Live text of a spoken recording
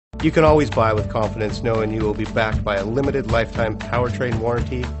You can always buy with confidence knowing you will be backed by a limited lifetime powertrain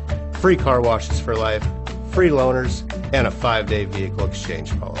warranty, free car washes for life, free loaners, and a 5-day vehicle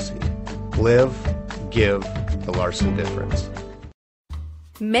exchange policy. Live, give the Larson difference.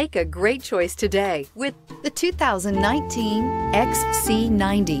 Make a great choice today with the 2019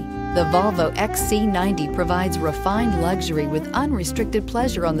 XC90. The Volvo XC90 provides refined luxury with unrestricted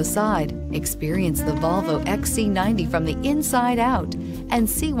pleasure on the side. Experience the Volvo XC90 from the inside out and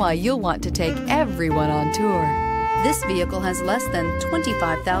see why you'll want to take everyone on tour. This vehicle has less than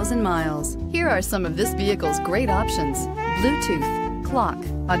 25,000 miles. Here are some of this vehicle's great options: Bluetooth, clock,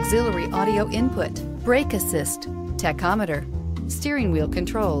 auxiliary audio input, brake assist, tachometer, steering wheel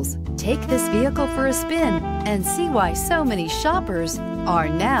controls. Take this vehicle for a spin and see why so many shoppers are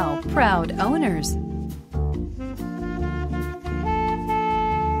now proud owners.